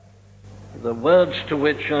The words to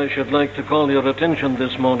which I should like to call your attention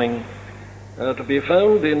this morning are to be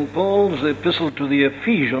found in Paul's epistle to the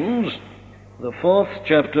Ephesians, the 4th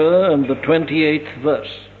chapter and the 28th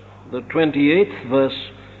verse. The 28th verse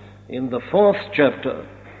in the 4th chapter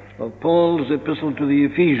of Paul's epistle to the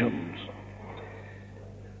Ephesians.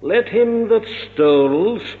 Let him that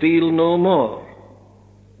stole steal no more,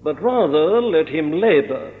 but rather let him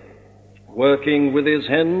labor, working with his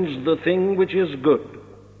hands the thing which is good,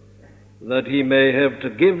 that he may have to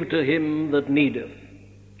give to him that needeth.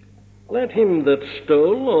 Let him that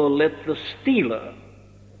stole, or let the stealer,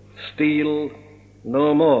 steal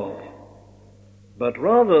no more, but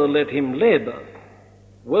rather let him labor,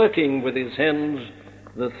 working with his hands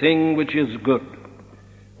the thing which is good,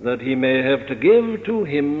 that he may have to give to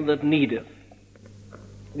him that needeth.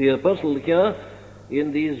 The apostle here,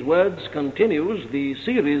 in these words, continues the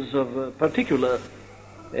series of particular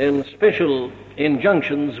and special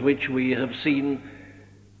injunctions which we have seen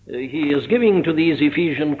he is giving to these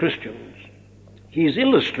Ephesian Christians. He's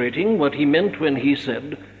illustrating what he meant when he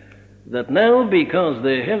said that now, because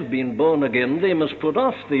they have been born again, they must put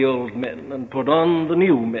off the old men and put on the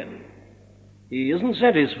new men. He isn't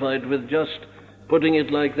satisfied with just putting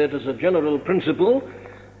it like that as a general principle.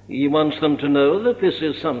 He wants them to know that this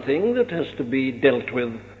is something that has to be dealt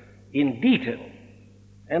with in detail.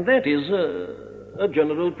 And that is a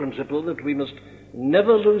general principle that we must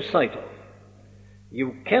never lose sight of.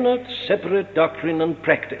 You cannot separate doctrine and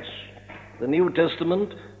practice. The New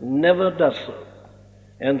Testament never does so.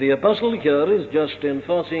 And the apostle here is just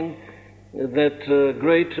enforcing that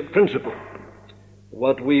great principle.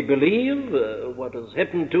 What we believe, what has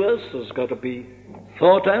happened to us, has got to be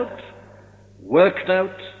thought out, worked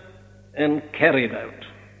out, and carried out.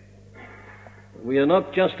 We are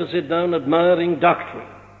not just to sit down admiring doctrine.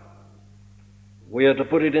 We are to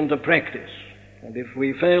put it into practice. And if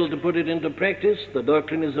we fail to put it into practice, the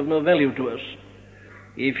doctrine is of no value to us.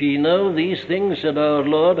 If ye know these things, said our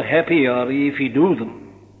Lord, happy are ye if ye do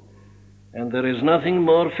them. And there is nothing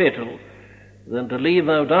more fatal than to leave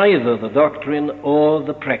out either the doctrine or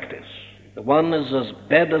the practice. The one is as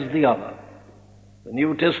bad as the other. The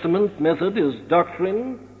New Testament method is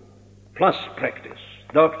doctrine plus practice.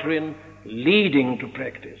 Doctrine leading to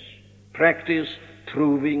practice. Practice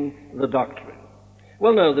proving the doctrine.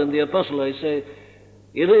 Well, now then, the apostle, I say,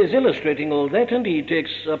 is illustrating all that, and he takes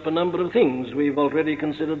up a number of things. We've already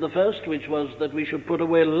considered the first, which was that we should put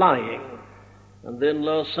away lying. And then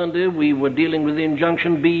last Sunday we were dealing with the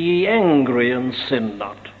injunction, be ye angry and sin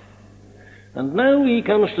not. And now he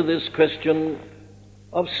comes to this question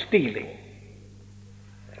of stealing.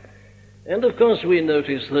 And of course we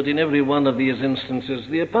notice that in every one of these instances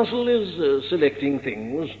the apostle is selecting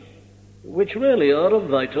things which really are of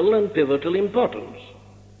vital and pivotal importance.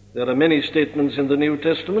 There are many statements in the New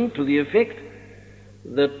Testament to the effect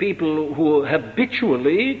that people who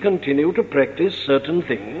habitually continue to practice certain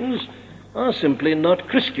things are simply not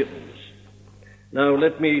Christians. Now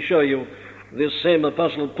let me show you this same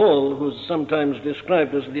apostle Paul, who's sometimes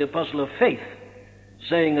described as the apostle of faith,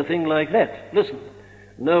 saying a thing like that. Listen,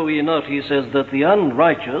 know ye not, he says, that the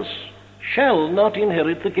unrighteous shall not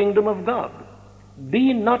inherit the kingdom of God.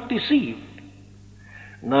 Be not deceived.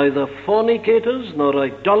 Neither fornicators, nor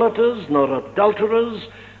idolaters, nor adulterers,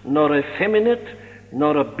 nor effeminate,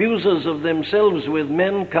 nor abusers of themselves with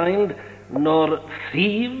mankind, nor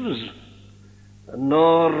thieves,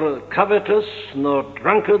 nor covetous, nor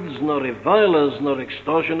drunkards, nor revilers, nor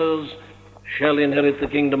extortioners shall inherit the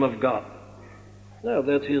kingdom of God. Now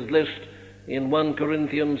that's his list in 1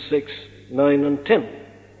 Corinthians 6, 9 and 10.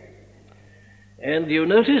 And you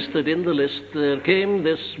notice that in the list there came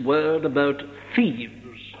this word about thieves.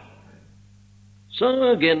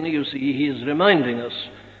 So again, you see, he is reminding us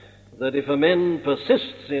that if a man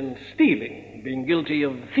persists in stealing, being guilty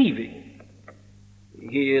of thieving,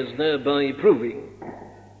 he is thereby proving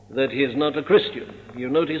that he is not a Christian. You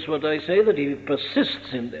notice what I say, that he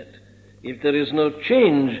persists in that. If there is no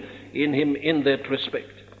change in him in that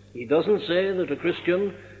respect. He doesn't say that a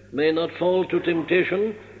Christian may not fall to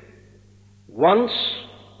temptation once,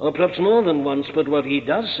 or perhaps more than once, but what he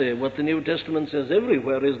does say, what the New Testament says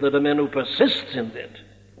everywhere, is that a man who persists in that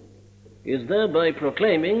is thereby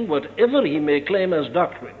proclaiming whatever he may claim as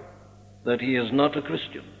doctrine, that he is not a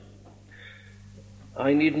Christian.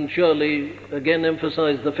 I needn't surely again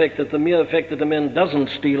emphasize the fact that the mere fact that a man doesn't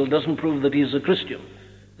steal doesn't prove that he's a Christian.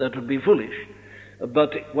 That would be foolish.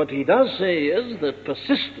 But what he does say is that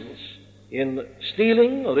persistence in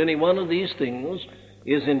stealing or any one of these things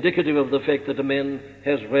is indicative of the fact that a man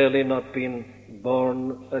has really not been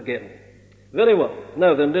born again. Very well.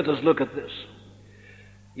 Now then, let us look at this.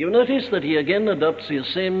 You notice that he again adopts his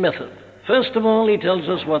same method. First of all, he tells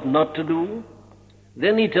us what not to do.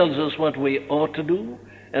 Then he tells us what we ought to do.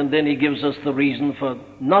 And then he gives us the reason for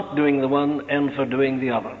not doing the one and for doing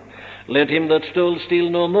the other. Let him that stole steal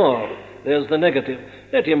no more. There's the negative.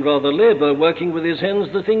 Let him rather labor, working with his hands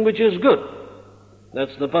the thing which is good.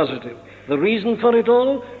 That's the positive. The reason for it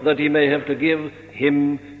all, that he may have to give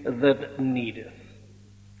him that needeth.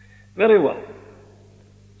 Very well.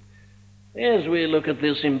 As we look at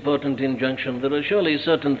this important injunction, there are surely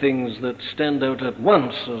certain things that stand out at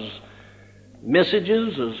once as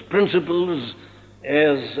messages, as principles,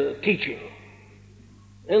 as teaching.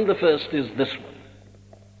 And the first is this one.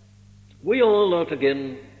 We all ought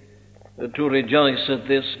again to rejoice at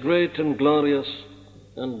this great and glorious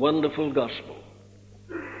and wonderful gospel.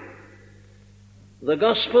 The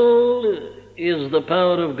gospel is the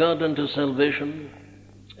power of God unto salvation,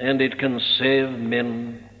 and it can save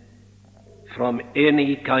men from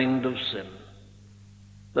any kind of sin.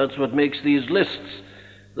 That's what makes these lists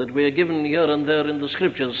that we are given here and there in the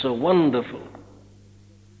Scriptures so wonderful.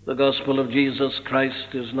 The gospel of Jesus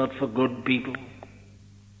Christ is not for good people.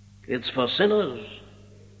 It's for sinners.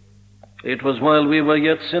 It was while we were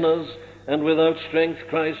yet sinners and without strength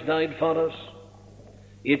Christ died for us.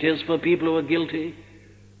 It is for people who are guilty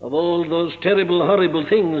of all those terrible, horrible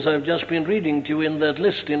things I've just been reading to you in that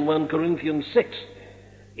list in 1 Corinthians 6.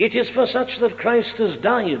 It is for such that Christ has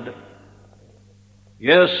died.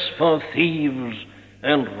 Yes, for thieves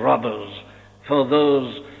and robbers, for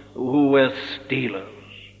those who were stealers.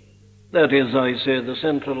 That is, I say, the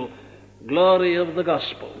central glory of the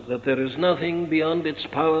gospel, that there is nothing beyond its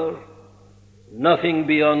power, nothing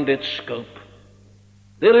beyond its scope.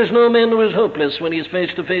 There is no man who is hopeless when he is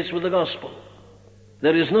face to face with the gospel.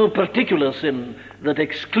 There is no particular sin that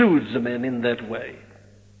excludes a man in that way.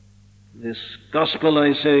 This gospel,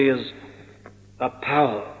 I say, is a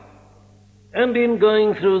power. And in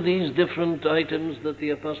going through these different items that the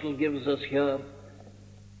apostle gives us here,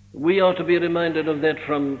 we ought to be reminded of that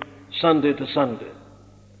from Sunday to Sunday.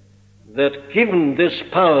 That given this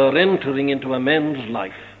power entering into a man's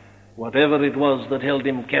life, whatever it was that held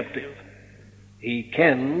him captive, he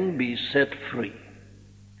can be set free.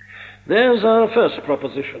 There's our first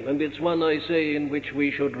proposition, and it's one, I say, in which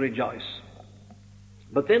we should rejoice.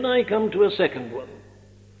 But then I come to a second one,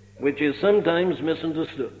 which is sometimes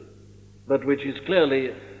misunderstood, but which is clearly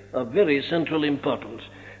of very central importance.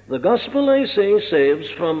 The gospel, I say, saves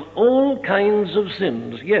from all kinds of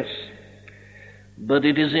sins, yes. But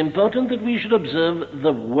it is important that we should observe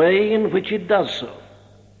the way in which it does so.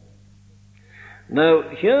 Now,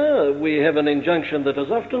 here we have an injunction that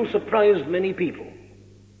has often surprised many people.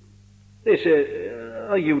 They say,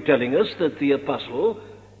 are you telling us that the apostle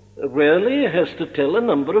really has to tell a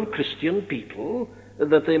number of Christian people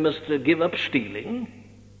that they must give up stealing?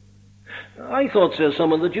 I thought, says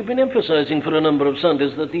someone, that you've been emphasizing for a number of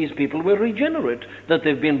Sundays that these people were regenerate, that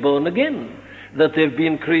they've been born again, that they've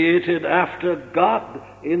been created after God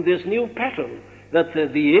in this new pattern, that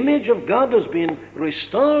the image of God has been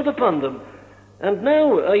restored upon them. And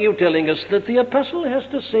now are you telling us that the apostle has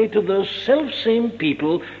to say to those self-same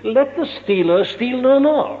people, let the stealer steal no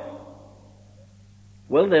more?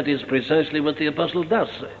 Well, that is precisely what the apostle does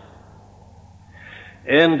say.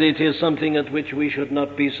 And it is something at which we should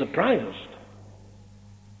not be surprised.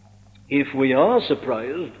 If we are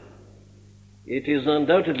surprised, it is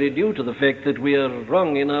undoubtedly due to the fact that we are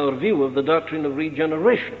wrong in our view of the doctrine of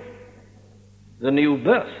regeneration, the new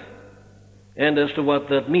birth, and as to what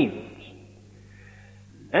that means.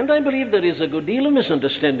 And I believe there is a good deal of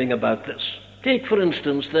misunderstanding about this. Take, for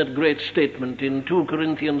instance, that great statement in 2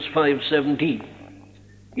 Corinthians 5:17.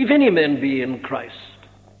 If any man be in Christ,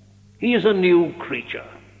 he is a new creature.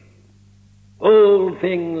 All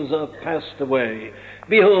things are passed away.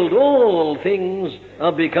 Behold, all things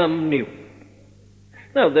are become new.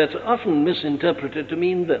 Now, that's often misinterpreted to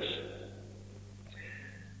mean this,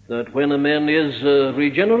 that when a man is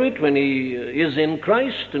regenerate, when he is in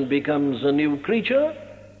Christ and becomes a new creature,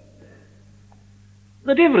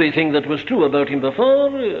 that everything that was true about him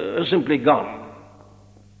before is simply gone.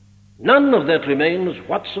 None of that remains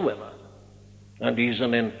whatsoever. And he's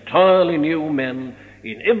an entirely new man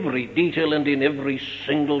in every detail and in every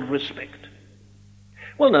single respect.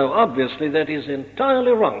 Well, now, obviously, that is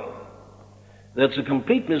entirely wrong. That's a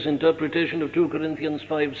complete misinterpretation of 2 Corinthians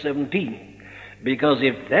 5:17. Because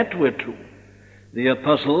if that were true, the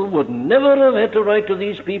apostle would never have had to write to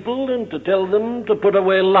these people and to tell them to put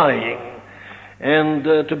away lying and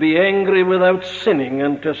to be angry without sinning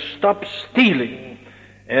and to stop stealing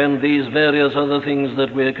and these various other things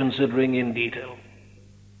that we're considering in detail.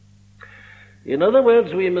 In other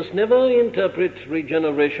words, we must never interpret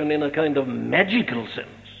regeneration in a kind of magical sense.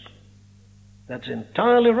 That's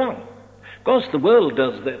entirely wrong. Of course, the world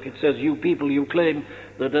does that. It says, you people, you claim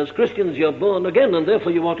that as Christians you're born again, and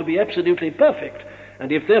therefore you ought to be absolutely perfect.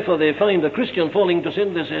 And if therefore they find a Christian falling to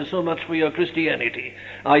sin, they say, so much for your Christianity.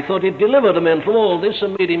 I thought it delivered a man from all this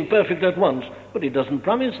and made him perfect at once. But it doesn't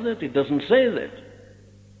promise that. It doesn't say that.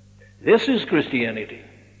 This is Christianity.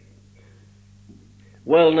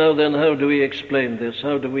 Well, now then, how do we explain this?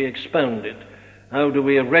 How do we expound it? How do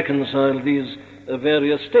we reconcile these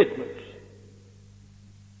various statements?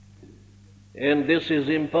 And this is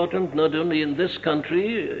important not only in this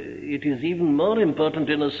country, it is even more important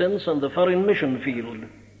in a sense on the foreign mission field,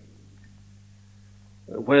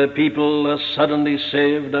 where people are suddenly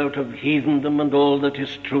saved out of heathendom and all that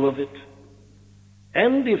is true of it.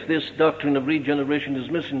 And if this doctrine of regeneration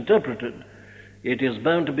is misinterpreted, it is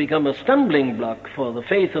bound to become a stumbling block for the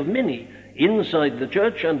faith of many inside the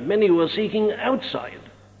church and many who are seeking outside.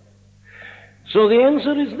 So the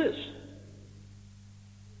answer is this,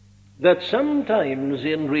 that sometimes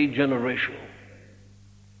in regeneration,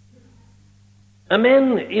 a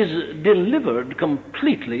man is delivered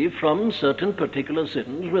completely from certain particular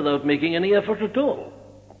sins without making any effort at all.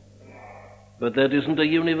 But that isn't a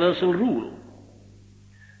universal rule.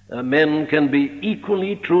 A man can be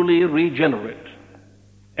equally, truly regenerate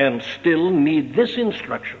and still need this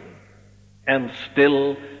instruction and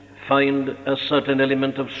still find a certain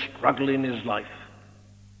element of struggle in his life.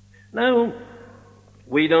 Now,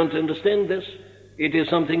 we don't understand this. It is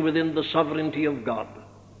something within the sovereignty of God.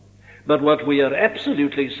 But what we are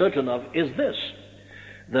absolutely certain of is this,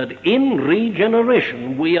 that in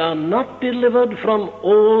regeneration we are not delivered from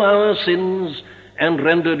all our sins and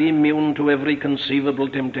rendered immune to every conceivable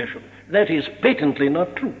temptation. That is patently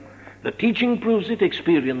not true. The teaching proves it,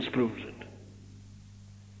 experience proves it.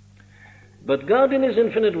 But God in his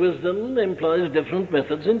infinite wisdom employs different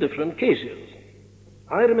methods in different cases.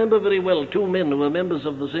 I remember very well two men who were members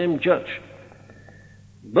of the same church,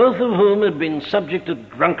 both of whom had been subject to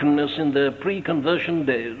drunkenness in their pre-conversion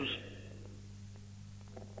days.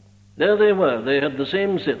 There they were, they had the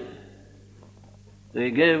same sin.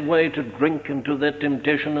 They gave way to drink and to that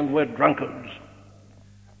temptation and were drunkards.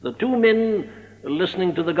 The two men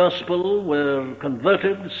listening to the gospel were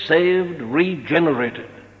converted, saved, regenerated.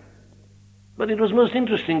 But it was most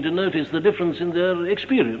interesting to notice the difference in their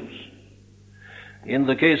experience. In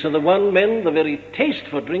the case of the one man, the very taste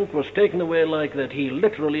for drink was taken away like that. He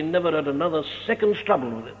literally never had another second's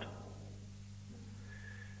trouble with it.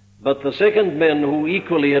 But the second man, who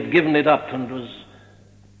equally had given it up and was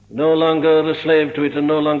no longer a slave to it and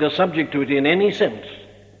no longer subject to it in any sense,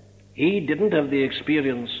 he didn't have the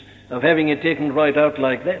experience of having it taken right out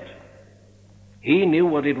like that. He knew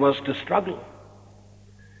what it was to struggle.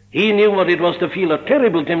 He knew what it was to feel a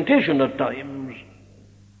terrible temptation at times.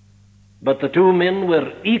 But the two men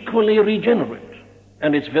were equally regenerate,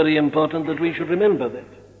 and it's very important that we should remember that.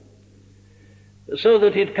 So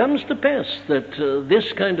that it comes to pass that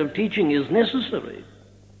this kind of teaching is necessary.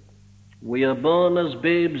 We are born as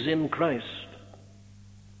babes in Christ,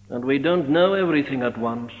 and we don't know everything at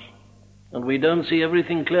once, and we don't see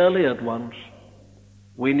everything clearly at once.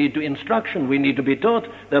 We need instruction, we need to be taught.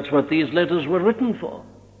 That's what these letters were written for.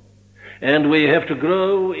 And we have to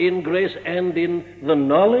grow in grace and in the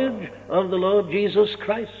knowledge of the Lord Jesus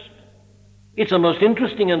Christ. It's a most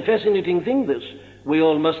interesting and fascinating thing, this. We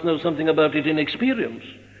all must know something about it in experience.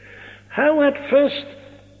 How at first,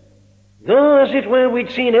 though as it were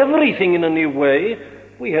we'd seen everything in a new way,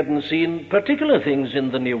 we hadn't seen particular things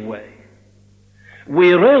in the new way.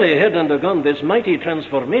 We really had undergone this mighty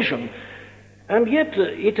transformation, and yet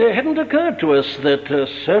it hadn't occurred to us that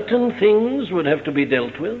certain things would have to be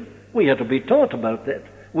dealt with. We had to be taught about that.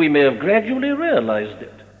 We may have gradually realized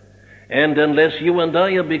it. And unless you and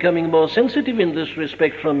I are becoming more sensitive in this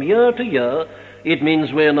respect from year to year, it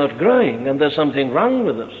means we're not growing and there's something wrong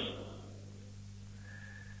with us.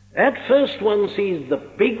 At first one sees the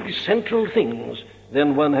big central things,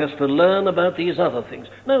 then one has to learn about these other things.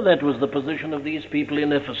 Now that was the position of these people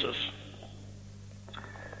in Ephesus.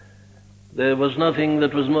 There was nothing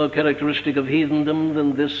that was more characteristic of heathendom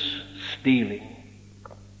than this stealing.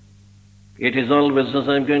 It is always, as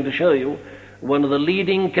I'm going to show you, one of the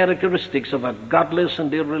leading characteristics of a godless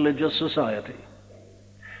and irreligious society.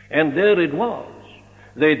 And there it was.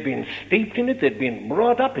 They'd been steeped in it, they'd been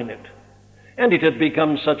brought up in it. And it had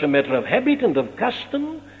become such a matter of habit and of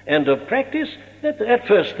custom and of practice that at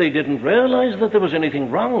first they didn't realize that there was anything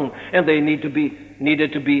wrong, and they needed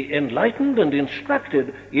to be enlightened and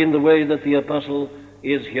instructed in the way that the apostle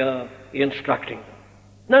is here instructing them.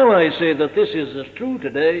 Now I say that this is as true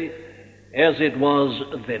today as it was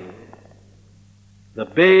then. The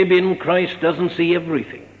babe in Christ doesn't see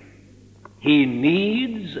everything. He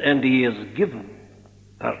needs and he is given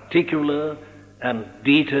particular and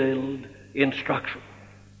detailed instruction.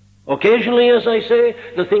 Occasionally, as I say,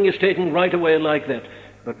 the thing is taken right away like that.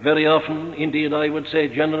 But very often, indeed I would say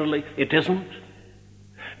generally, it isn't.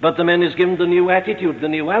 But the man is given the new attitude, the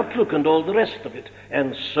new outlook, and all the rest of it.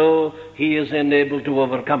 And so he is enabled to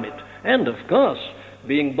overcome it. And of course,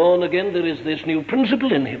 being born again, there is this new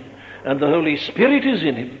principle in him. And the Holy Spirit is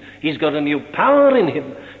in him. He's got a new power in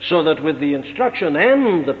him, so that with the instruction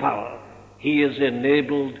and the power, he is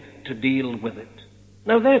enabled to deal with it.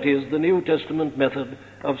 Now that is the New Testament method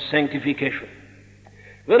of sanctification.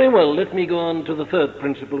 Very well, let me go on to the third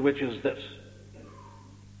principle, which is this.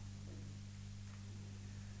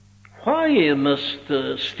 Why must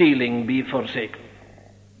stealing be forsaken?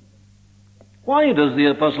 Why does the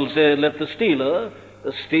apostle say, let the stealer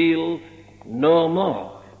steal no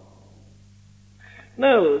more?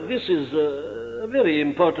 Now, this is a very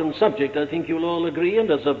important subject, I think you'll all agree, and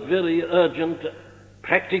as a very urgent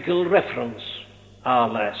practical reference,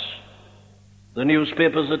 alas. The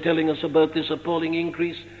newspapers are telling us about this appalling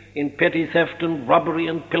increase in petty theft and robbery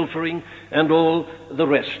and pilfering and all the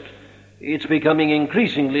rest. It's becoming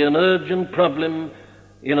increasingly an urgent problem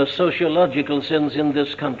in a sociological sense in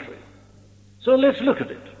this country. So let's look at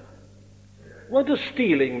it. What does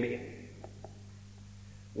stealing mean?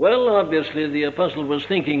 Well, obviously the apostle was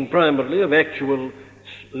thinking primarily of actual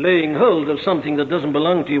laying hold of something that doesn't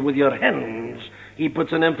belong to you with your hands. He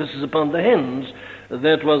puts an emphasis upon the hands.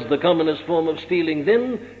 That was the commonest form of stealing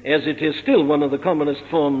then, as it is still one of the commonest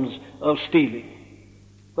forms of stealing.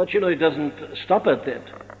 But it doesn't stop at that.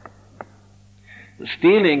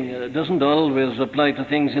 Stealing doesn't always apply to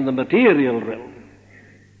things in the material realm.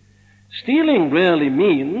 Stealing really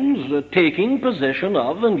means taking possession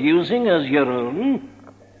of and using as your own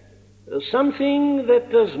something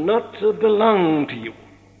that does not belong to you.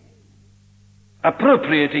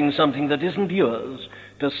 Appropriating something that isn't yours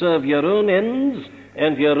to serve your own ends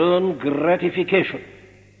and your own gratification.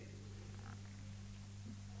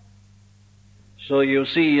 So you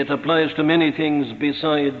see, it applies to many things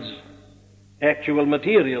besides actual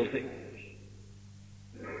material things.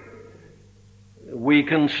 We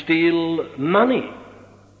can steal money.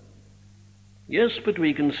 Yes, but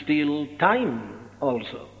we can steal time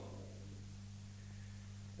also.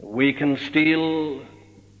 We can steal,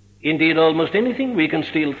 indeed, almost anything. We can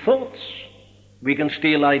steal thoughts. We can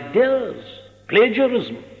steal ideas.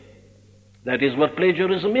 Plagiarism. That is what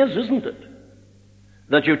plagiarism is, isn't it?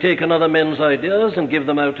 That you take another man's ideas and give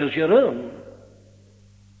them out as your own.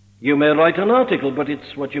 You may write an article, but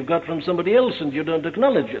it's what you've got from somebody else and you don't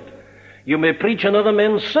acknowledge it. You may preach another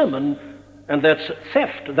man's sermon, and that's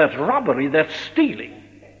theft, that's robbery, that's stealing.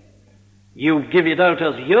 You give it out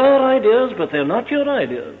as your ideas, but they're not your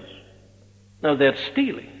ideas. Now that's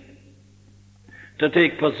stealing. To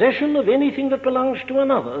take possession of anything that belongs to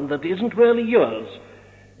another and that isn't really yours,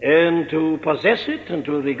 and to possess it and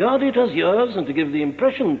to regard it as yours and to give the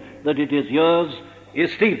impression that it is yours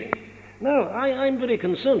is stealing. Now, I'm very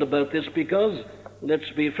concerned about this because, let's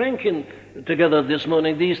be frank together this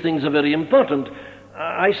morning, these things are very important.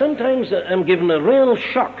 I sometimes am given a real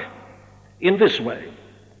shock in this way.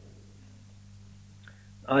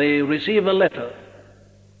 I receive a letter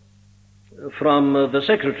from the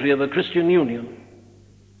secretary of a Christian union.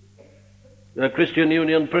 A Christian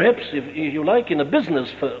union, perhaps, if you like, in a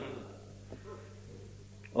business firm,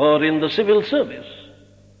 or in the civil service,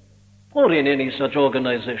 or in any such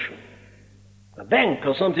organization, a bank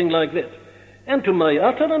or something like that. And to my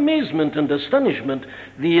utter amazement and astonishment,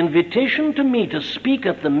 the invitation to me to speak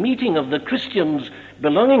at the meeting of the Christians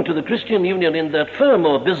belonging to the Christian Union in that firm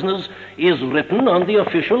or business is written on the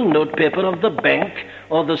official notepaper of the bank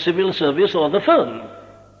or the civil service or the firm.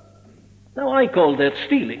 Now, I call that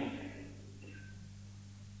stealing.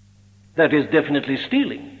 That is definitely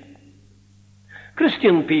stealing.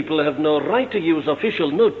 Christian people have no right to use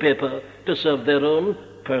official notepaper to serve their own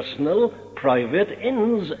personal, private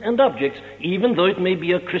ends and objects, even though it may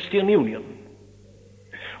be a Christian union.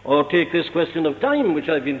 Or take this question of time, which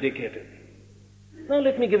I've indicated. Now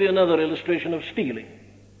let me give you another illustration of stealing.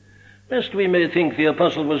 Lest we may think the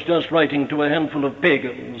apostle was just writing to a handful of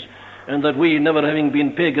pagans, and that we, never having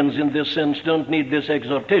been pagans in this sense, don't need this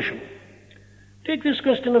exhortation. Take this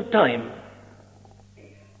question of time.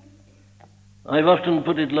 I've often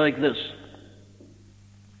put it like this,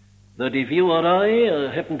 that if you or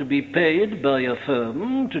I happen to be paid by a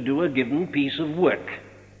firm to do a given piece of work,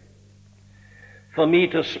 for me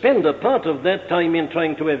to spend a part of that time in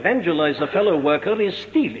trying to evangelize a fellow worker is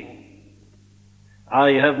stealing.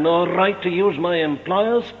 I have no right to use my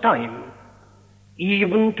employer's time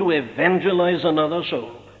even to evangelize another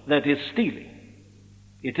soul. that is stealing.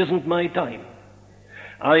 It isn't my time.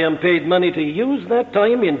 I am paid money to use that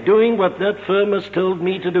time in doing what that firm has told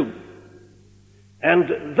me to do.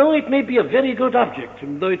 And though it may be a very good object,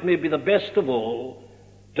 and though it may be the best of all,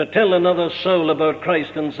 to tell another soul about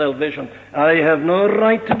Christ and salvation, I have no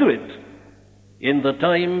right to do it in the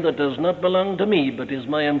time that does not belong to me, but is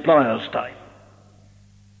my employer's time.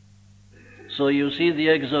 So you see the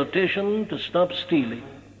exhortation to stop stealing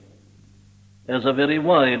has a very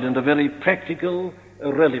wide and a very practical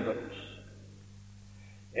relevance.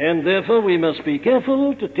 And therefore we must be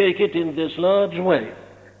careful to take it in this large way.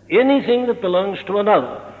 Anything that belongs to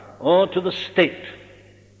another or to the state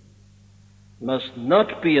must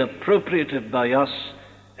not be appropriated by us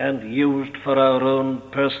and used for our own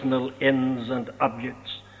personal ends and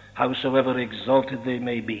objects, howsoever exalted they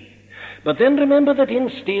may be. But then remember that in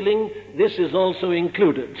stealing, this is also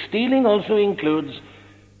included. Stealing also includes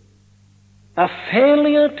a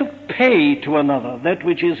failure to pay to another that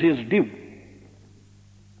which is his due,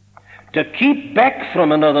 to keep back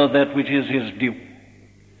from another that which is his due.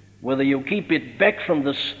 Whether you keep it back from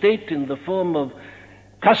the state in the form of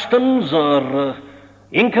customs or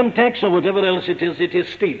income tax or whatever else it is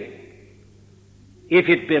stealing. If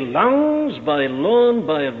it belongs by law and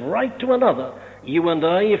by right to another, you and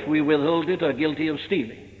I, if we withhold it, are guilty of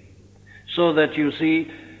stealing. So that you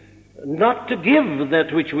see, not to give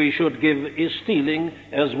that which we should give is stealing,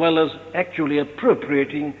 as well as actually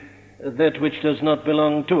appropriating that which does not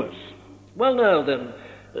belong to us. Well, now then,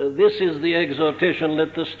 this is the exhortation,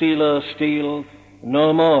 let the stealer steal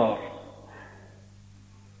no more.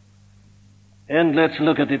 And let's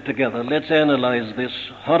look at it together. Let's analyze this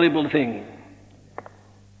horrible thing.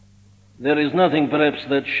 There is nothing perhaps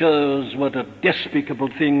that shows what a despicable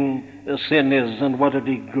thing sin is and what a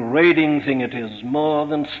degrading thing it is, more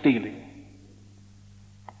than stealing.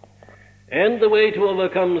 And the way to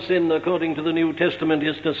overcome sin, according to the New Testament,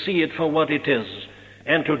 is to see it for what it is,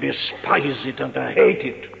 and to despise it and to hate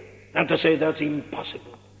it, and to say that's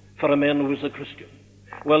impossible for a man who is a Christian.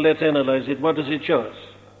 Well, let's analyze it. What does it show us?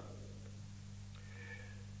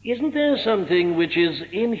 Isn't there something which is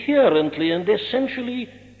inherently and essentially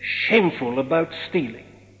shameful about stealing?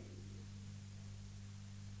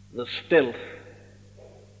 The stealth,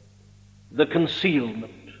 the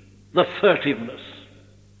concealment, the furtiveness,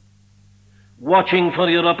 watching for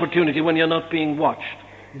your opportunity when you're not being watched,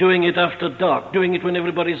 doing it after dark, doing it when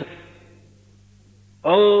everybody's...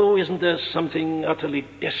 Oh, isn't there something utterly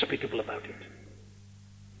despicable about it?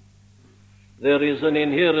 There is an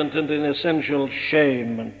inherent and an essential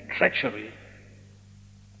shame and treachery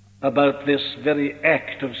about this very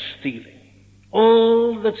act of stealing.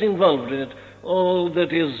 All that's involved in it, all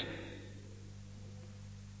that is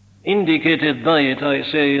indicated by it, I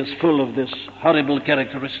say, is full of this horrible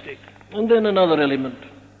characteristic. And then another element.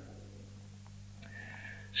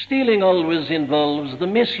 Stealing always involves the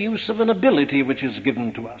misuse of an ability which is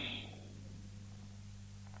given to us.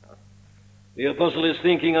 The apostle is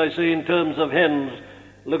thinking, I say, in terms of hens.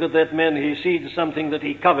 Look at that man, he sees something that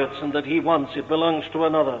he covets and that he wants. It belongs to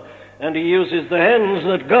another. And he uses the hands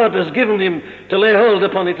that God has given him to lay hold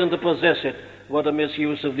upon it and to possess it. What a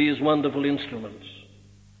misuse of these wonderful instruments.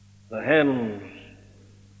 The hands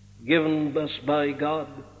given us by God.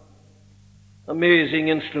 Amazing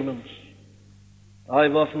instruments.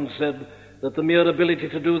 I've often said that the mere ability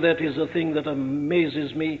to do that is a thing that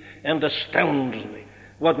amazes me and astounds me.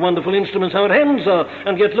 What wonderful instruments our hands are,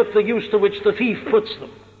 and yet look the use to which the thief puts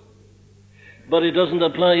them. But it doesn't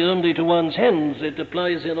apply only to one's hands, it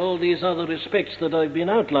applies in all these other respects that I've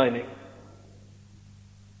been outlining.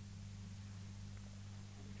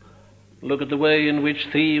 Look at the way in which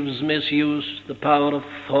thieves misuse the power of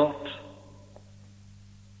thought,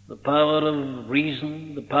 the power of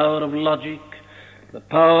reason, the power of logic, the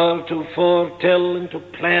power to foretell and to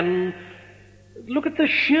plan. Look at the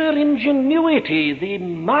sheer ingenuity, the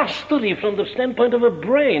mastery from the standpoint of a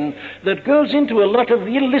brain that goes into a lot of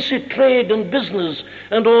illicit trade and business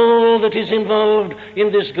and all that is involved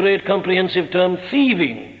in this great comprehensive term,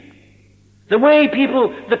 thieving. The way people,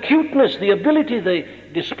 the cuteness, the ability they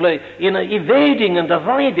display in evading and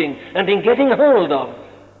avoiding and in getting hold of.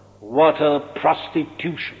 What a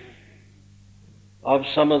prostitution of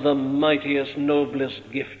some of the mightiest, noblest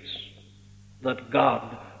gifts that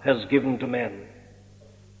God has given to man.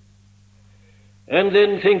 And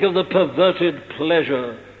then think of the perverted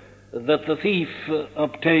pleasure that the thief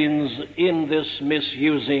obtains in this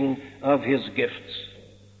misusing of his gifts.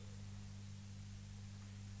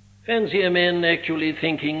 Fancy a man actually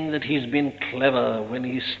thinking that he's been clever when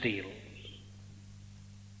he steals.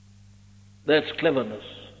 That's cleverness.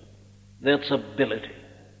 That's ability.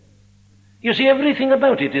 You see, everything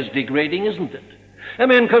about it is degrading, isn't it? A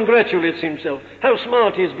man congratulates himself, how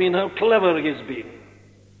smart he's been, how clever he's been.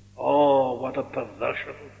 Oh, what a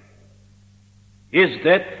perversion. Is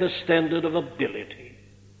that the standard of ability?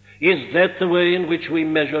 Is that the way in which we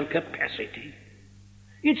measure capacity?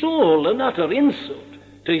 It's all an utter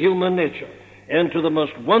insult to human nature and to the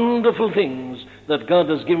most wonderful things that God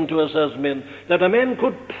has given to us as men, that a man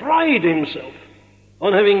could pride himself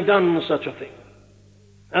on having done such a thing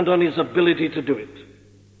and on his ability to do it.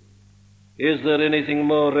 Is there anything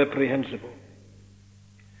more reprehensible?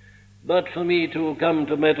 But for me to come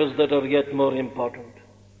to matters that are yet more important,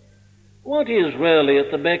 what is really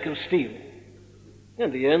at the back of stealing?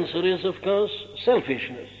 And the answer is, of course,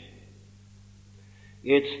 selfishness.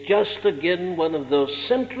 It's just again one of those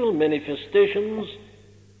central manifestations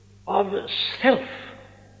of self.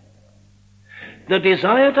 The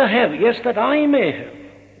desire to have, yes, that I may have,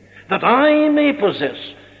 that I may possess.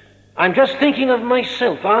 I'm just thinking of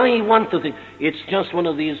myself. I want the thing. It's just one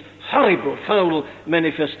of these horrible, foul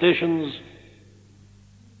manifestations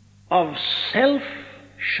of self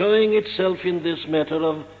showing itself in this matter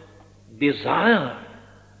of desire.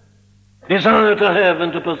 Desire to have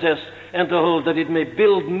and to possess and to hold, that it may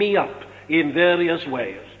build me up in various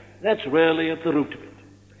ways. That's really at the root of it.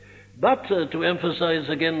 But to emphasize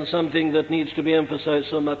again something that needs to be emphasized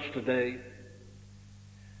so much today,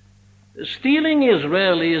 stealing is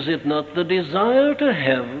really, is it not, the desire to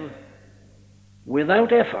have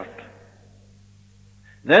without effort.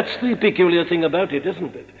 That's the peculiar thing about it,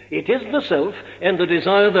 isn't it? It is the self and the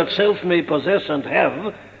desire that self may possess and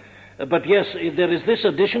have, but yes, there is this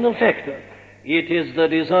additional factor. It is the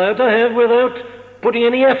desire to have without putting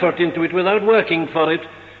any effort into it, without working for it,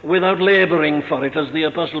 without laboring for it, as the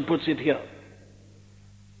apostle puts it here.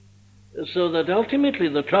 So that ultimately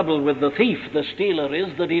the trouble with the thief, the stealer,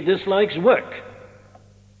 is that he dislikes work.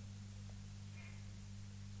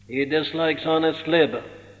 He dislikes honest labor.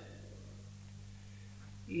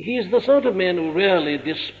 He's the sort of man who really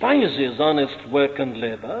despises honest work and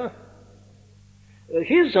labor.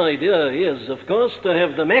 His idea is, of course, to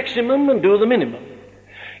have the maximum and do the minimum.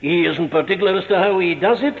 He isn't particular as to how he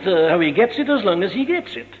does it, how he gets it, as long as he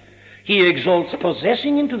gets it. He exalts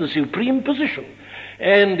possessing into the supreme position.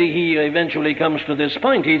 And he eventually comes to this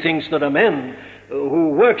point. He thinks that a man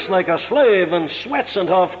who works like a slave and sweats and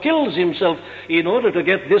half kills himself in order to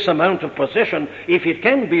get this amount of possession, if it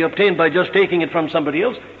can be obtained by just taking it from somebody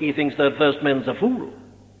else, he thinks that first man's a fool.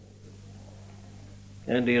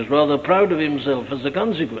 And he is rather proud of himself as a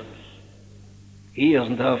consequence. He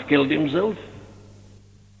hasn't half killed himself.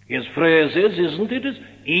 His phrase is, isn't it, is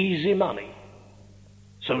easy money.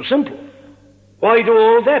 So simple. Why do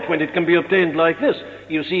all that when it can be obtained like this?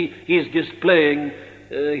 You see, he's displaying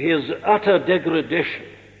his utter degradation.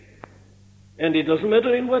 And it doesn't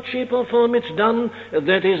matter in what shape or form it's done,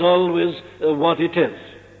 that is always what it is.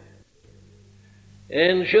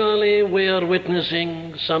 And surely we are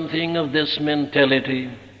witnessing something of this mentality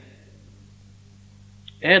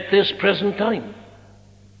at this present time.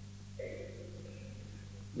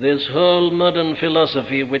 This whole modern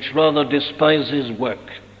philosophy which rather despises work,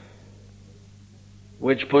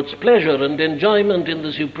 which puts pleasure and enjoyment in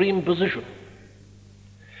the supreme position,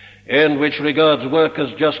 and which regards work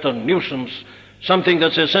as just a nuisance, something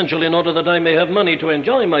that's essential in order that I may have money to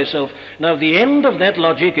enjoy myself. Now, the end of that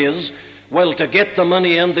logic is, well, to get the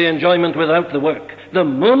money and the enjoyment without the work. The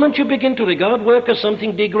moment you begin to regard work as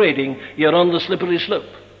something degrading, you're on the slippery slope.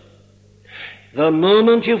 The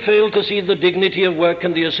moment you fail to see the dignity of work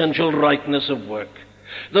and the essential rightness of work,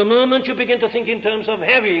 the moment you begin to think in terms of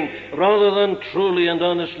having rather than truly and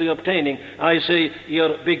honestly obtaining, I say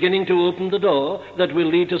you're beginning to open the door that will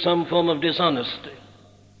lead to some form of dishonesty.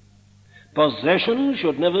 Possession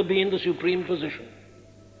should never be in the supreme position.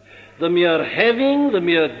 The mere having, the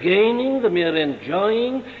mere gaining, the mere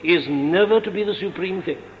enjoying is never to be the supreme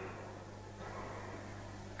thing.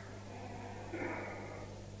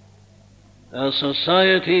 A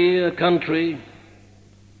society, a country,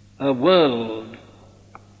 a world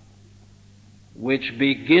which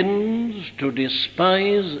begins to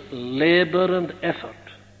despise labor and effort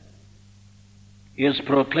is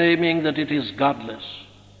proclaiming that it is godless.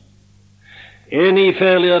 Any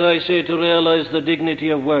failure, I say, to realize the dignity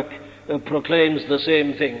of work proclaims the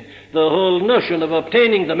same thing. The whole notion of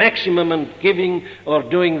obtaining the maximum and giving or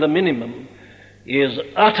doing the minimum is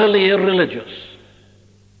utterly irreligious.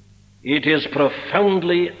 It is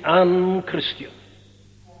profoundly unchristian.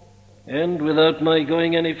 And without my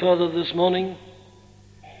going any further this morning,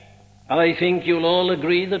 I think you'll all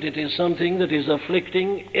agree that it is something that is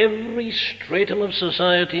afflicting every stratum of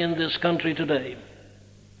society in this country today.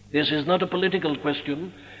 This is not a political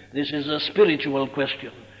question. This is a spiritual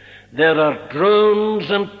question. There are drones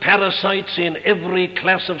and parasites in every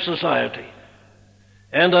class of society.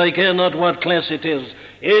 And I care not what class it is.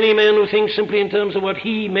 Any man who thinks simply in terms of what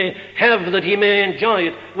he may have, that he may enjoy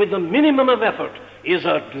it with the minimum of effort, is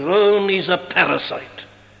a drone, is a parasite.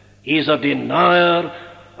 He's a denier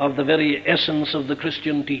of the very essence of the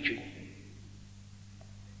Christian teaching.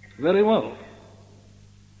 Very well.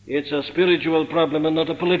 It's a spiritual problem and not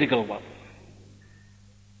a political one.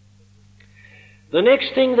 The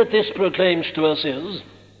next thing that this proclaims to us is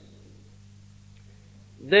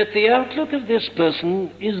that the outlook of this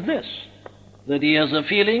person is this, that he has a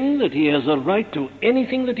feeling that he has a right to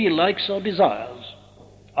anything that he likes or desires.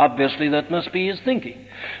 Obviously, that must be his thinking.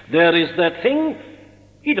 There is that thing.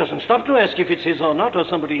 He doesn't stop to ask if it's his or not, or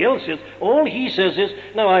somebody else's. All he says is,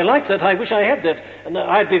 "No, I like that. I wish I had that. And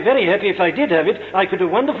I'd be very happy if I did have it. I could do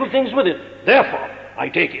wonderful things with it. Therefore, I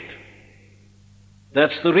take it."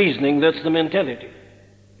 That's the reasoning. That's the mentality.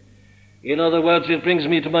 In other words, it brings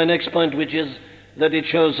me to my next point, which is that it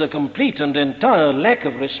shows a complete and entire lack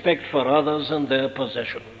of respect for others and their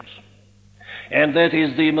possessions. And that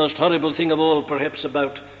is the most horrible thing of all, perhaps,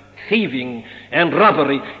 about thieving and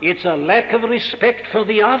robbery. It's a lack of respect for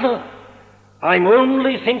the other. I'm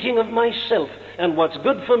only thinking of myself and what's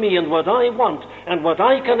good for me and what I want and what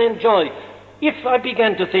I can enjoy. If I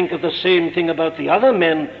began to think of the same thing about the other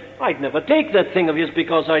men, I'd never take that thing of his,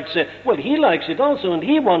 because I'd say, well, he likes it also and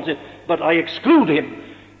he wants it, but I exclude him.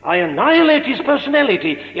 I annihilate his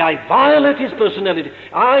personality. I violate his personality.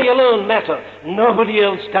 I alone matter. Nobody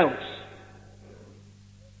else counts.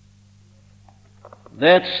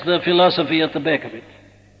 That's the philosophy at the back of it.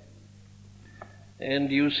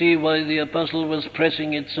 And you see why the apostle was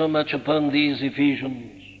pressing it so much upon these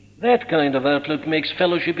Ephesians. That kind of outlook makes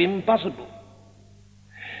fellowship impossible.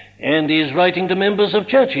 And he's writing to members of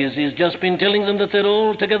churches. He's just been telling them that they're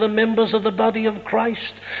all together members of the body of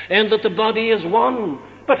Christ, and that the body is one.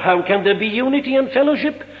 But how can there be unity and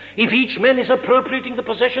fellowship if each man is appropriating the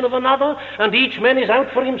possession of another, and each man is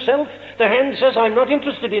out for himself? The hand says, "I'm not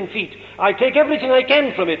interested in feet. I take everything I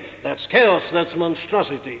can from it." That's chaos. That's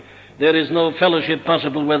monstrosity. There is no fellowship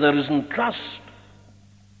possible where there isn't trust.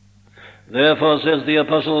 Therefore, says the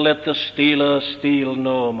apostle, let the stealer steal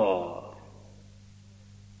no more.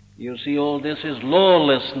 You see, all this is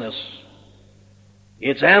lawlessness.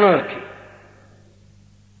 It's anarchy.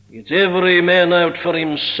 It's every man out for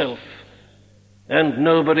himself, and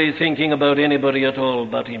nobody thinking about anybody at all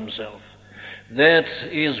but himself. That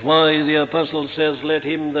is why the apostle says, let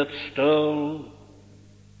him that stole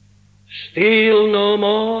steal no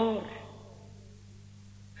more.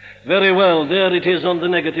 Very well, there it is on the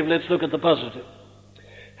negative. Let's look at the positive.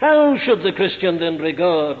 How should the Christian then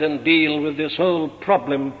regard and deal with this whole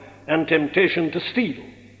problem and temptation to steal?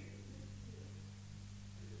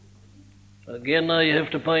 Again, I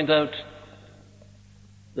have to point out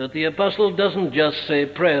that the apostle doesn't just say,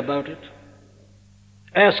 pray about it.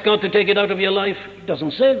 Ask God to take it out of your life. He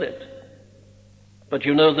doesn't say that. But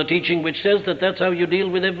you know the teaching which says that that's how you deal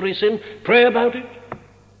with every sin. Pray about it.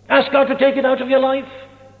 Ask God to take it out of your life,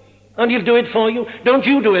 and He'll do it for you. Don't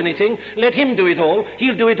you do anything. Let Him do it all.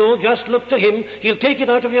 He'll do it all. Just look to Him. He'll take it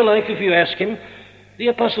out of your life if you ask Him. The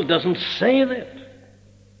apostle doesn't say that.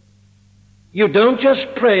 You don't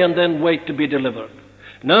just pray and then wait to be delivered.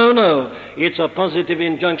 No. It's a positive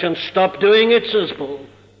injunction. Stop doing it, says Paul.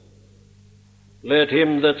 Let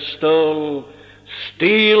him that stole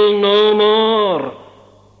steal no more.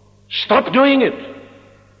 Stop doing it.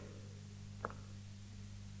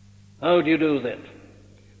 How do you do that?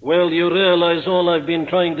 Well, you realize all I've been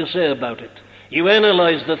trying to say about it. You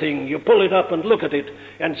analyze the thing. You pull it up and look at it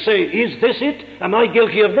and say, is this it? Am I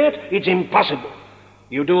guilty of that? It's impossible.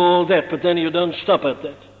 You do all that, but then you don't stop at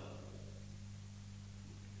that.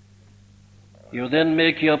 You then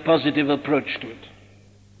make your positive approach to it.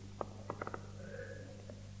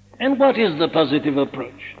 And what is the positive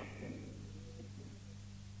approach?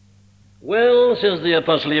 Well, says the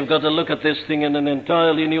apostle, you've got to look at this thing in an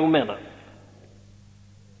entirely new manner.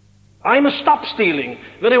 I must stop stealing.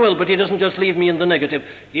 Very well, but he doesn't just leave me in the negative.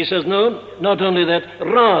 He says, no, not only that,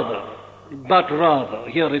 rather,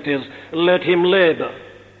 here it is, let him labor,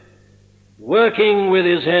 working with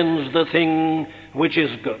his hands the thing which is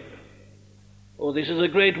good. Oh, this is a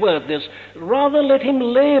great word, this. Rather let him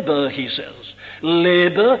labor, he says.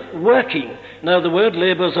 Labor, working. Now, the word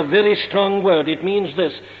labor is a very strong word. It means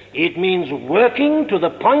this. It means working to the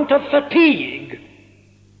point of fatigue.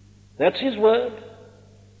 That's his word.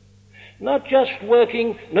 Not just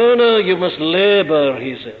working. No, you must labor,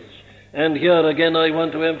 he says. And here again I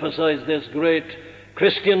want to emphasize this great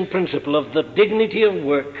Christian principle of the dignity of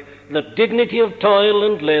work, the dignity of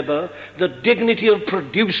toil and labor, the dignity of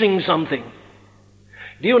producing something.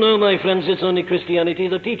 Do you know, my friends, it's only Christianity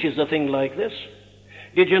that teaches a thing like this.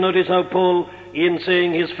 Did you notice how Paul, in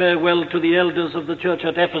saying his farewell to the elders of the church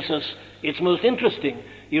at Ephesus, it's most interesting.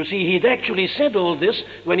 You see, he'd actually said all this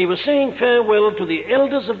when he was saying farewell to the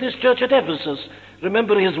elders of this church at Ephesus.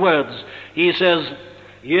 Remember his words. He says,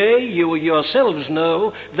 "Yea, you yourselves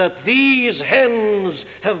know that these hands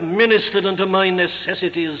have ministered unto my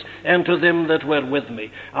necessities and to them that were with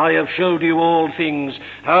me. I have showed you all things,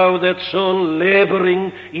 how that so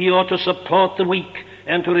laboring ye ought to support the weak,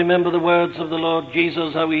 and to remember the words of the Lord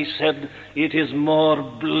Jesus, how he said, it is more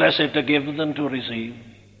blessed to give than to receive."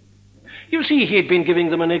 You see, he had been giving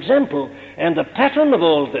them an example and a pattern of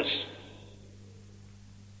all this.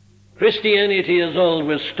 Christianity has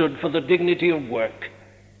always stood for the dignity of work,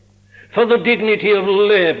 for the dignity of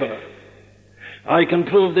labor. I can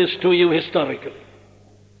prove this to you historically.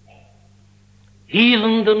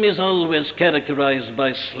 Heathendom is always characterized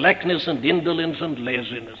by slackness and indolence and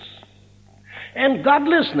laziness. And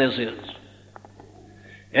godlessness is.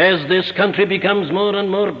 As this country becomes more and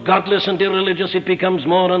more godless and irreligious, it becomes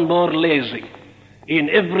more and more lazy. In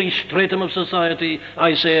every stratum of society,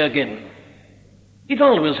 I say again, it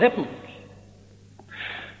always happens.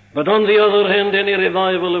 But on the other hand, any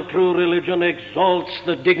revival of true religion exalts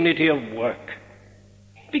the dignity of work,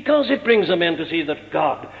 because it brings a man to see that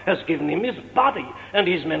God has given him his body, and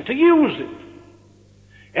he's meant to use it,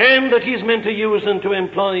 and that he's meant to use and to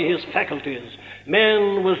employ his faculties.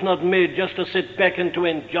 Man was not made just to sit back and to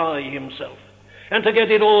enjoy himself, and to get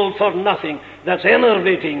it all for nothing. That's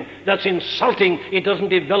enervating, that's insulting. It doesn't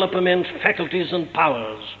develop a man's faculties and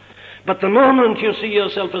powers. But the moment you see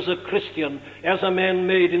yourself as a Christian, as a man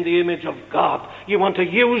made in the image of God, you want to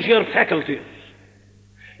use your faculties.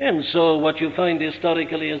 And so what you find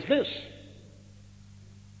historically is this,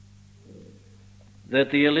 that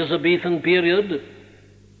the Elizabethan period,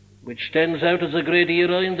 which stands out as a great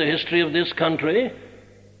era in the history of this country,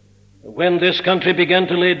 when this country began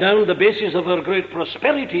to lay down the basis of her great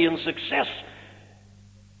prosperity and success,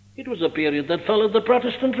 it was a period that followed the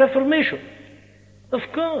Protestant Reformation. Of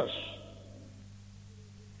course.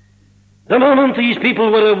 The moment these people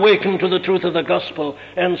were awakened to the truth of the gospel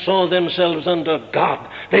and saw themselves under God,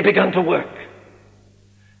 they began to work.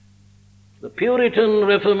 The Puritan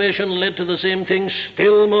Reformation led to the same thing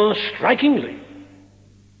still more strikingly.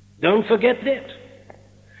 Don't forget that.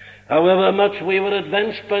 However much we were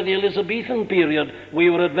advanced by the Elizabethan period, we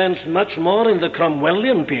were advanced much more in the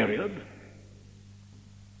Cromwellian period.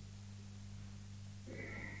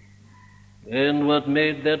 And what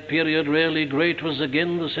made that period really great was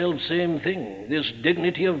again the self-same thing, this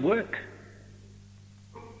dignity of work.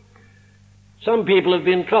 Some people have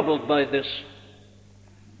been troubled by this.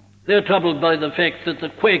 They're troubled by the fact that the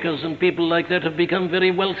Quakers and people like that have become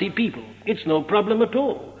very wealthy people. It's no problem at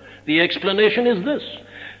all. The explanation is this.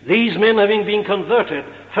 These men, having been converted,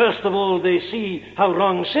 first of all, they see how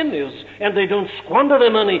wrong sin is, and they don't squander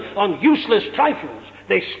their money on useless trifles.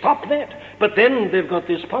 They stop that. But then they've got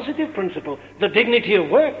this positive principle, the dignity of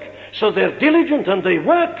work. So they're diligent and they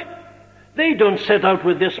work. They don't set out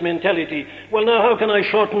with this mentality, well, now how can I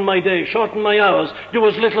shorten my day, shorten my hours, do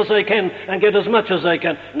as little as I can and get as much as I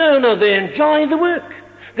can. No, they enjoy the work.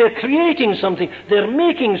 They're creating something, they're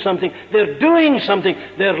making something, they're doing something,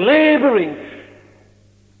 they're laboring.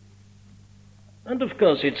 And of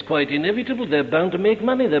course it's quite inevitable, they're bound to make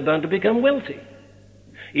money, they're bound to become wealthy.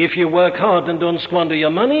 If you work hard and don't squander your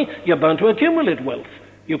money, you're bound to accumulate wealth.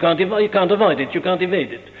 You can't avoid it, you can't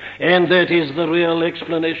evade it. And that is the real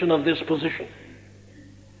explanation of this position.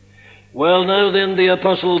 Well, now then, the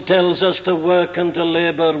apostle tells us to work and to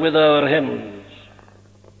labor with our hands.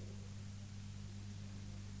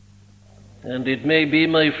 And it may be,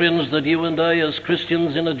 my friends, that you and I, as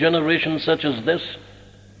Christians in a generation such as this,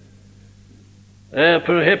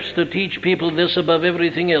 perhaps to teach people this above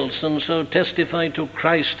everything else, and so testify to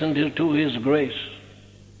Christ and to his grace.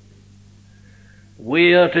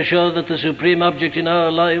 We are to show that the supreme object in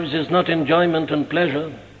our lives is not enjoyment and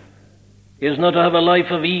pleasure, is not to have a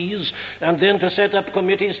life of ease, and then to set up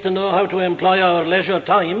committees to know how to employ our leisure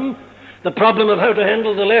time. The problem of how to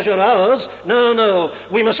handle the leisure hours, no,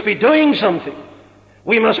 we must be doing something.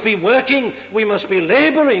 We must be working, we must be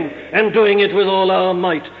laboring, and doing it with all our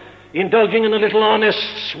might, indulging in a little honest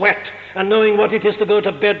sweat, and knowing what it is to go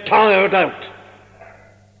to bed tired out.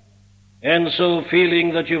 And so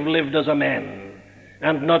feeling that you've lived as a man,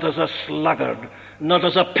 and not as a sluggard, not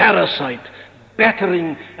as a parasite,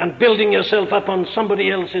 battering and building yourself up on somebody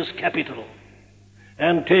else's capital,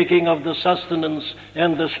 and taking of the sustenance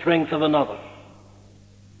and the strength of another.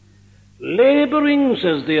 laboring,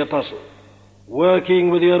 says the apostle,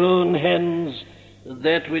 working with your own hands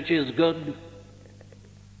that which is good.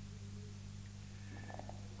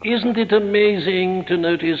 Isn't it amazing to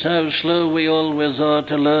notice how slow we always are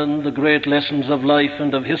to learn the great lessons of life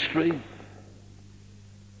and of history?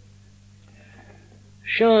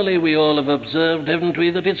 Surely we all have observed, haven't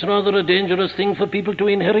we, that it's rather a dangerous thing for people to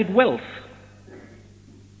inherit wealth.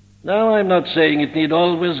 Now, I'm not saying it need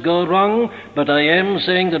always go wrong, but I am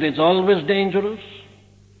saying that it's always dangerous.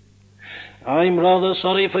 I'm rather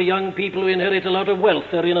sorry for young people who inherit a lot of wealth.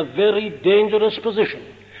 They're in a very dangerous position.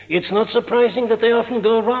 It's not surprising that they often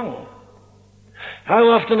go wrong. How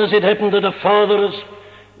often has it happened that a father has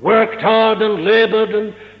worked hard and labored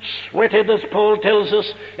and sweated, as Paul tells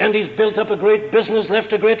us, and he's built up a great business,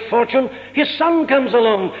 left a great fortune? His son comes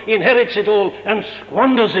along, inherits it all, and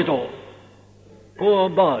squanders it all. Poor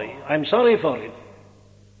boy, I'm sorry for him.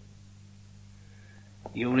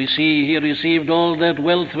 He received all that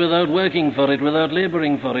wealth without working for it, without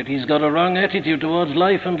laboring for it. He's got a wrong attitude towards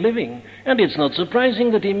life and living, and it's not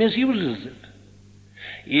surprising that he misuses it.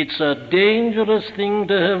 It's a dangerous thing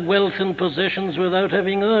to have wealth and possessions without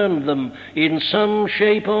having earned them in some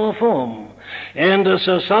shape or form. And a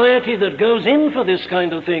society that goes in for this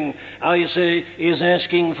kind of thing, I say, is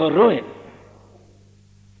asking for ruin.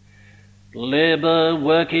 Labor,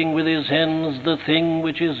 working with his hands the thing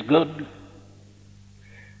which is good,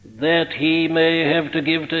 that he may have to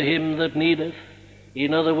give to him that needeth.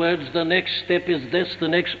 In other words, the next step is this, the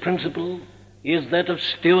next principle is that of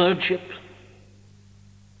stewardship.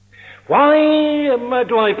 Why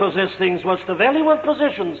do I possess things? What's the value of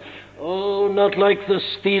possessions? Oh, not like the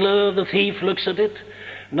stealer, the thief looks at it.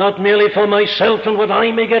 Not merely for myself and what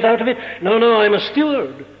I may get out of it. No, I'm a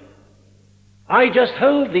steward. I just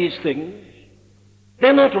hold these things.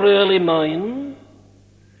 They're not really mine.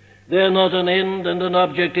 They're not an end and an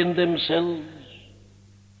object in themselves.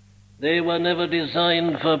 They were never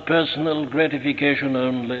designed for personal gratification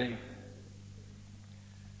only.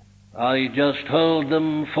 I just hold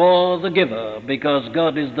them for the giver, because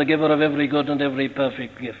God is the giver of every good and every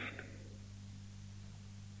perfect gift.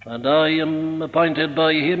 And I am appointed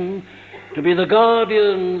by him to be the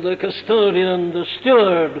guardian, the custodian, the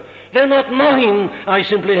steward. They're not mine. I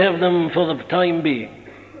simply have them for the time being.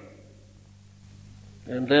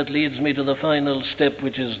 And that leads me to the final step,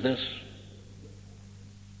 which is this: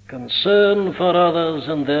 concern for others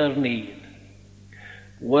and their need.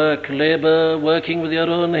 Work, labor, working with your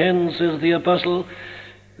own hands, says the apostle,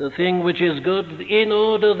 the thing which is good, in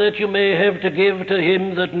order that you may have to give to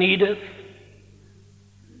him that needeth.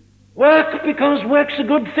 Work because work's a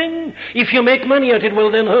good thing. If you make money at it,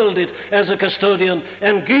 well, then hold it as a custodian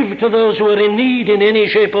and give to those who are in need in any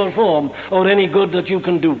shape or form, or any good that you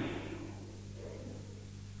can do.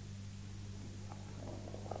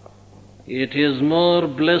 It is more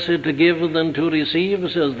blessed to give than to receive,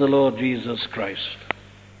 says the Lord Jesus Christ.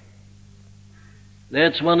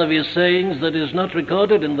 That's one of his sayings that is not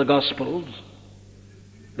recorded in the Gospels.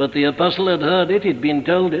 But the apostle had heard it, he'd been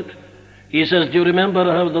told it. He says, do you remember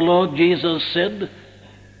how the Lord Jesus said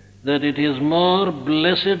that it is more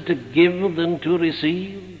blessed to give than to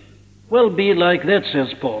receive? Well, be like that,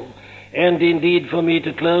 says Paul. And indeed, for me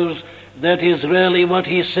to close, that is really what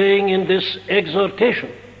he's saying in this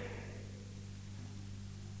exhortation.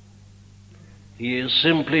 He is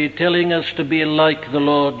simply telling us to be like the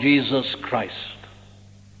Lord Jesus Christ.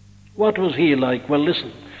 What was he like? Well,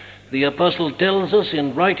 listen. The apostle tells us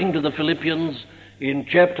in writing to the Philippians in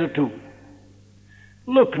chapter 2,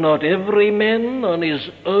 look not every man on his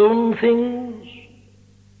own things,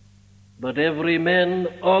 but every man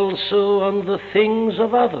also on the things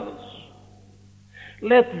of others.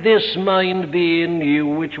 Let this mind be in you,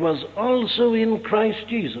 which was also in Christ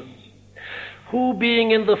Jesus, who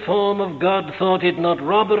being in the form of God thought it not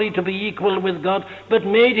robbery to be equal with God, but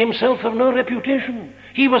made himself of no reputation.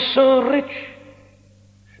 He was so rich,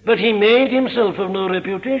 but he made himself of no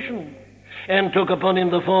reputation, and took upon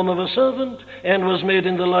him the form of a servant, and was made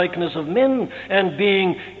in the likeness of men, and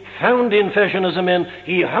being found in fashion as a man,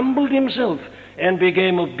 he humbled himself, and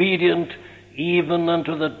became obedient even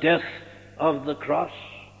unto the death of the cross.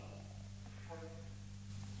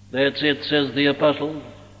 That's it, says the apostle.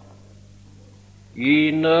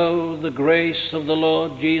 Ye know the grace of the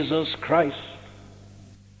Lord Jesus Christ,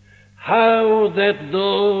 how that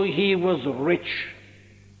though he was rich,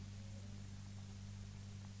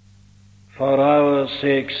 for our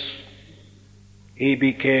sakes he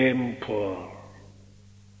became poor.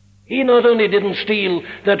 He not only didn't steal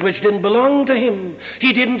that which didn't belong to him,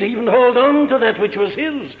 he didn't even hold on to that which was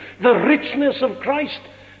his, the richness of Christ.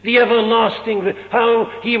 the everlasting, how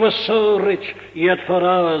he was so rich, yet for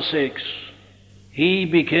our sakes he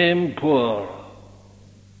became poor.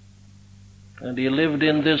 And he lived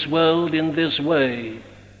in this world in this way.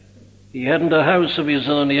 He hadn't a house of his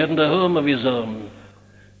own, he hadn't a home of his own.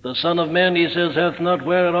 The Son of Man, he says, hath not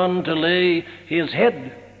whereon to lay his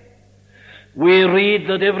head. We read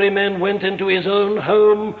that every man went into his own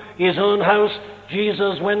home, his own house.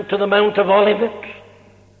 Jesus went to the Mount of Olivet.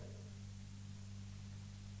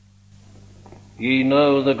 Ye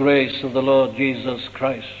know the grace of the Lord Jesus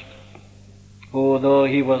Christ, who, though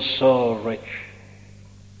he was so rich,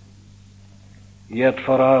 yet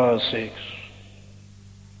for our sakes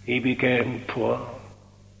he became poor.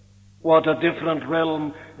 What a different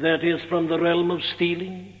realm that is from the realm of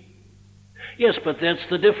stealing. Yes, but that's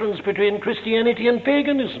the difference between Christianity and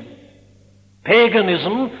paganism.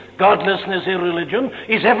 Paganism, godlessness, irreligion,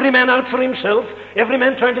 is every man out for himself, every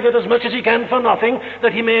man trying to get as much as he can for nothing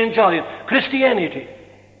that he may enjoy it. Christianity,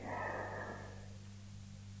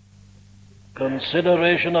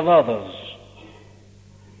 consideration of others,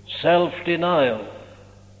 self-denial,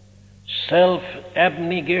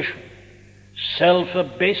 self-abnegation,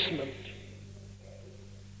 self-abasement,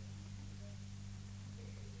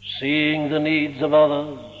 seeing the needs of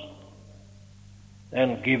others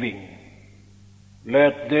and giving.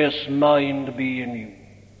 Let this mind be in you,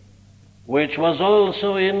 which was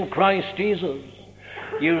also in Christ Jesus.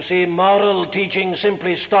 You see, moral teaching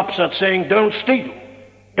simply stops at saying, don't steal.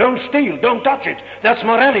 Don't steal, don't touch it. That's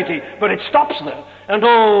morality, but it stops there. And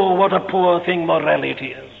oh, what a poor thing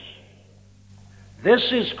morality is.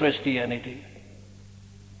 This is Christianity.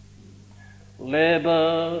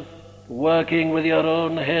 Labor, working with your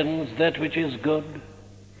own hands that which is good,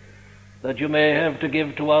 that you may have to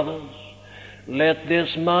give to others. Let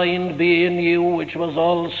this mind be in you, which was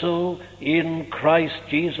also in Christ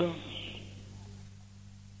Jesus.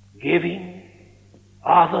 Giving,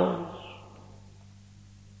 others,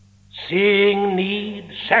 seeing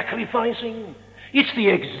need, sacrificing. It's the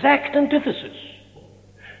exact antithesis.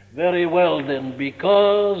 Very well then,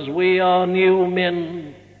 because we are new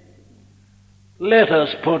men, let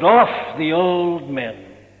us put off the old men.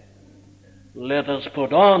 Let us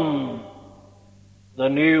put on the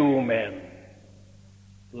new men.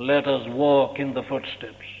 Let us walk in the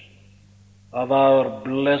footsteps of our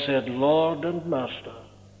blessed Lord and Master,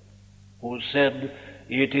 who said,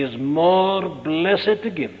 it is more blessed to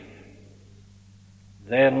give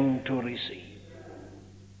than to receive.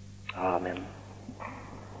 Amen.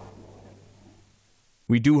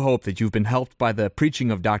 We do hope that you've been helped by the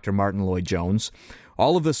preaching of Dr. Martyn Lloyd-Jones.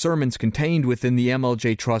 All of the sermons contained within the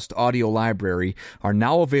MLJ Trust audio library are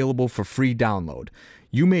now available for free download.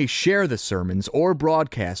 You may share the sermons or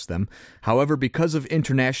broadcast them. However, because of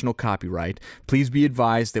international copyright, please be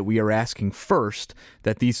advised that we are asking first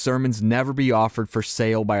that these sermons never be offered for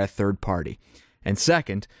sale by a third party. And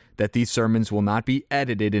second, that these sermons will not be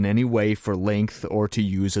edited in any way for length or to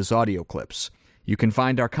use as audio clips. You can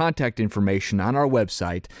find our contact information on our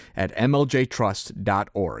website at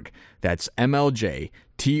mljtrust.org. That's mljtrust.org.